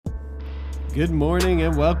Good morning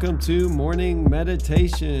and welcome to Morning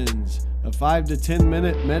Meditations, a 5 to 10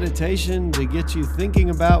 minute meditation to get you thinking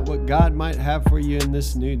about what God might have for you in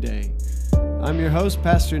this new day. I'm your host,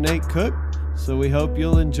 Pastor Nate Cook, so we hope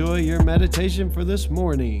you'll enjoy your meditation for this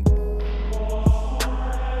morning.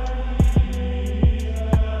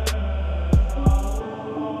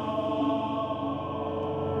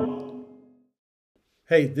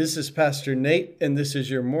 Hey, this is Pastor Nate, and this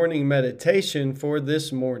is your morning meditation for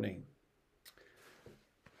this morning.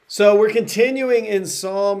 So we're continuing in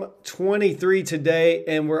Psalm 23 today,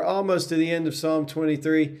 and we're almost to the end of Psalm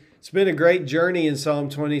 23. It's been a great journey in Psalm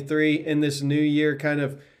 23 in this new year, kind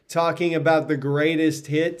of talking about the greatest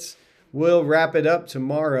hits. We'll wrap it up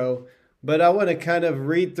tomorrow, but I want to kind of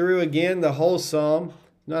read through again the whole Psalm.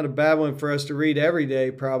 Not a bad one for us to read every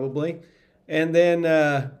day, probably. And then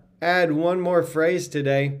add one more phrase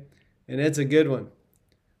today, and it's a good one.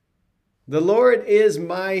 The Lord is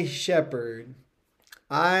my shepherd.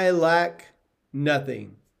 I lack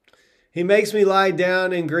nothing. He makes me lie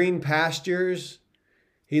down in green pastures.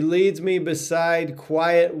 He leads me beside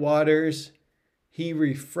quiet waters. He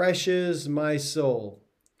refreshes my soul.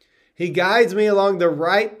 He guides me along the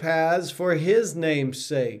right paths for His name's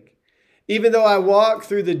sake. Even though I walk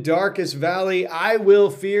through the darkest valley, I will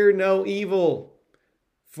fear no evil,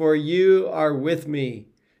 for You are with me.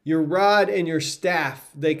 Your rod and your staff,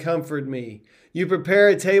 they comfort me. You prepare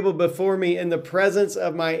a table before me in the presence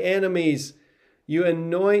of my enemies. You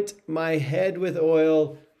anoint my head with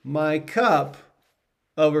oil. My cup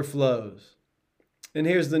overflows. And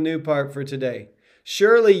here's the new part for today.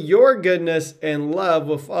 Surely Your goodness and love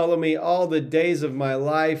will follow me all the days of my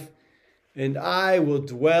life, and I will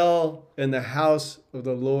dwell in the house of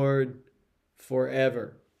the Lord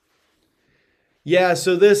forever. Yeah,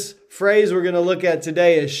 so this phrase we're going to look at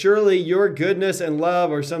today is surely Your goodness and love,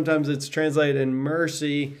 or sometimes it's translated in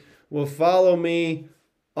mercy, will follow me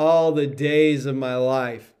all the days of my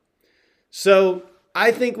life. So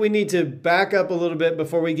I think we need to back up a little bit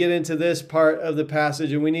before we get into this part of the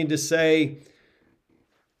passage, and we need to say,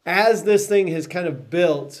 as this thing has kind of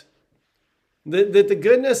built, that the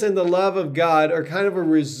goodness and the love of God are kind of a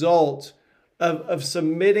result of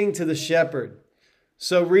submitting to the shepherd.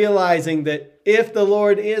 So realizing that if the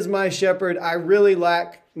Lord is my shepherd, I really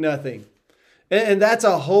lack nothing. And that's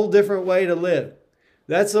a whole different way to live.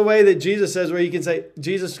 That's the way that Jesus says, where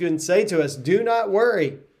Jesus can say to us, do not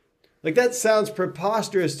worry. Like that sounds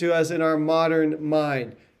preposterous to us in our modern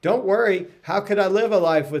mind. Don't worry. How could I live a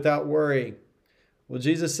life without worrying? Well,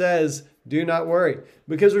 Jesus says, do not worry.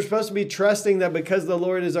 Because we're supposed to be trusting that because the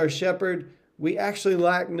Lord is our shepherd, we actually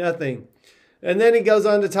lack nothing. And then he goes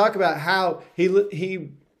on to talk about how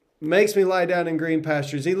he makes me lie down in green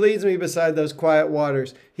pastures. He leads me beside those quiet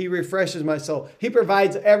waters. He refreshes my soul. He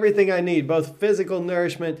provides everything I need, both physical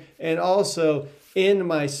nourishment and also in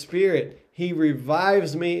my spirit. He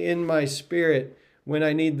revives me in my spirit when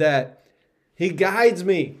I need that. He guides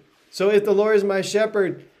me. So if the Lord is my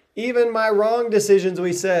shepherd, even my wrong decisions,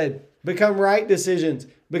 we said, become right decisions,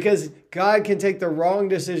 because God can take the wrong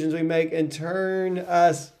decisions we make and turn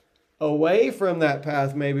us away from that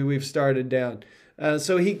path maybe we've started down.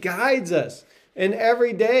 So He guides us. And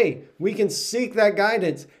every day we can seek that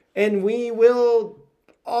guidance. And we will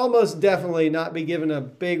almost definitely not be given a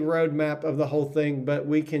big roadmap of the whole thing, but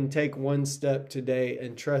we can take one step today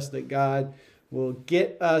and trust that God will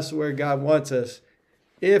get us where God wants us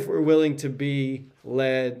if we're willing to be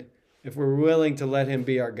led, if we're willing to let Him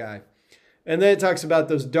be our guide. And then it talks about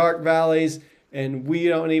those dark valleys. And we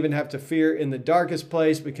don't even have to fear in the darkest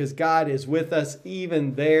place because God is with us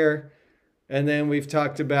even there. And then we've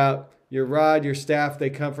talked about Your rod, Your staff, they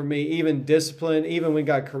comfort me. Even discipline, even when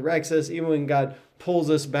God corrects us, even when God pulls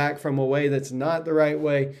us back from a way that's not the right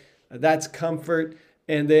way, that's comfort.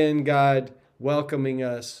 And then God welcoming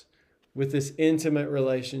us with this intimate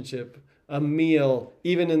relationship, a meal,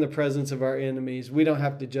 even in the presence of our enemies. We don't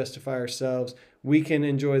have to justify ourselves. We can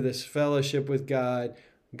enjoy this fellowship with God.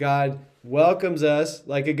 God welcomes us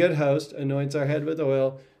like a good host, anoints our head with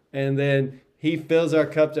oil, and then He fills our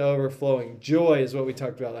cup to overflowing. Joy is what we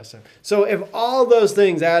talked about last time. So if all those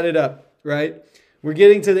things added up, right, we're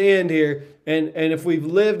getting to the end here, and if we've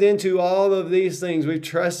lived into all of these things, we've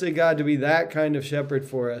trusted God to be that kind of shepherd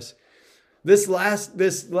for us. This last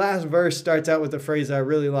verse starts out with a phrase I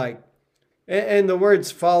really like. And the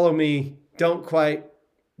words follow me don't quite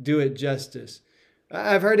do it justice.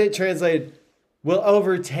 I've heard it translated, will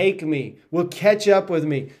overtake me, will catch up with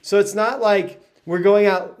me. So it's not like we're going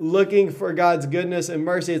out looking for God's goodness and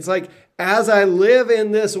mercy. It's like, as I live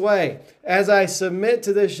in this way, as I submit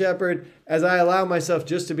to this shepherd, as I allow myself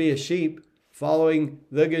just to be a sheep following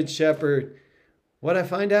the good shepherd, what I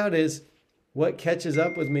find out is what catches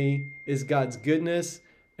up with me is God's goodness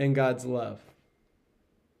and God's love.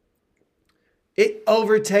 It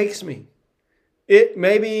overtakes me. It,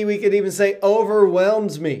 maybe we could even say,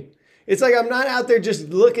 overwhelms me. It's like I'm not out there just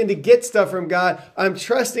looking to get stuff from God. I'm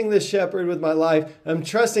trusting the shepherd with my life. I'm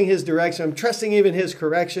trusting his direction. I'm trusting even his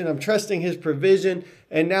correction. I'm trusting his provision.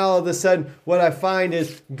 And now all of a sudden, what I find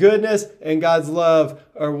is goodness and God's love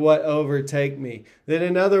are what overtake me. That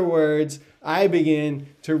in other words, I begin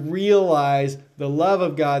to realize the love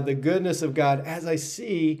of God, the goodness of God, as I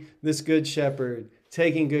see this good shepherd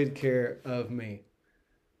taking good care of me.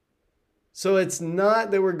 So it's not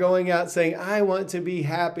that we're going out saying, I want to be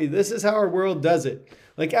happy. This is how our world does it.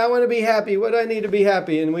 Like, I want to be happy. What do I need to be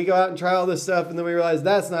happy? And we go out and try all this stuff, and then we realize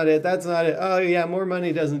that's not it. That's not it. Oh, yeah, more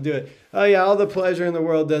money doesn't do it. Oh, yeah, all the pleasure in the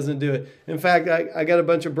world doesn't do it. In fact, I got a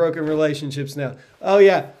bunch of broken relationships now. Oh,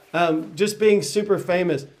 yeah, just being super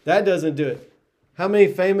famous, that doesn't do it. How many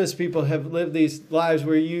famous people have lived these lives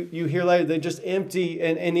where you hear later they're just empty,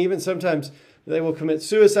 and even sometimes they will commit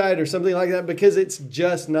suicide or something like that because it's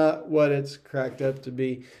just not what it's cracked up to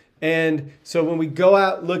be. And so when we go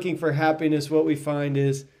out looking for happiness, what we find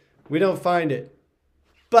is we don't find it.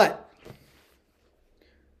 But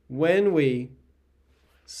when we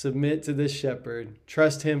submit to this shepherd,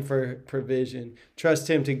 trust him for provision, trust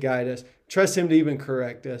him to guide us, trust him to even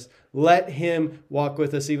correct us, let him walk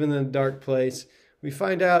with us even in the dark place, we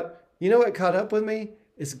find out, you know what caught up with me?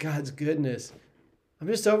 It's God's goodness. I'm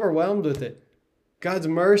just overwhelmed with it. God's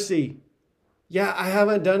mercy. Yeah, I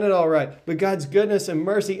haven't done it all right, but God's goodness and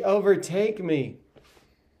mercy overtake me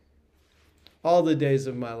all the days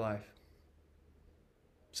of my life.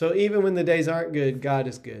 So even when the days aren't good, God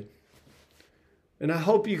is good. And I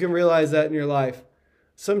hope you can realize that in your life.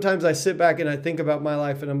 Sometimes I sit back and I think about my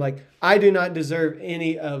life and I'm like, I do not deserve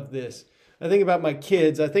any of this. I think about my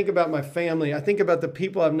kids. I think about my family. I think about the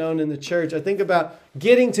people I've known in the church. I think about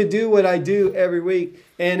getting to do what I do every week.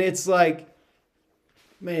 And it's like,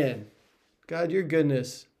 man, God, your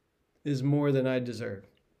goodness is more than I deserve.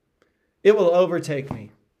 It will overtake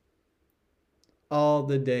me all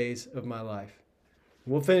the days of my life.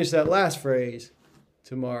 We'll finish that last phrase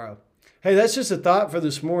tomorrow. Hey, that's just a thought for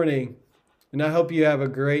this morning, and I hope you have a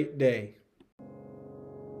great day.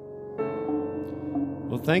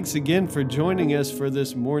 Well, thanks again for joining us for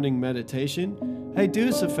this morning meditation. Hey, do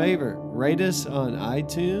us a favor, rate us on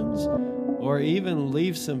iTunes, or even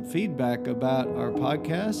leave some feedback about our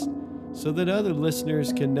podcast so that other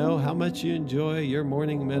listeners can know how much you enjoy your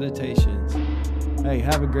morning meditations. Hey,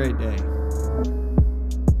 have a great day.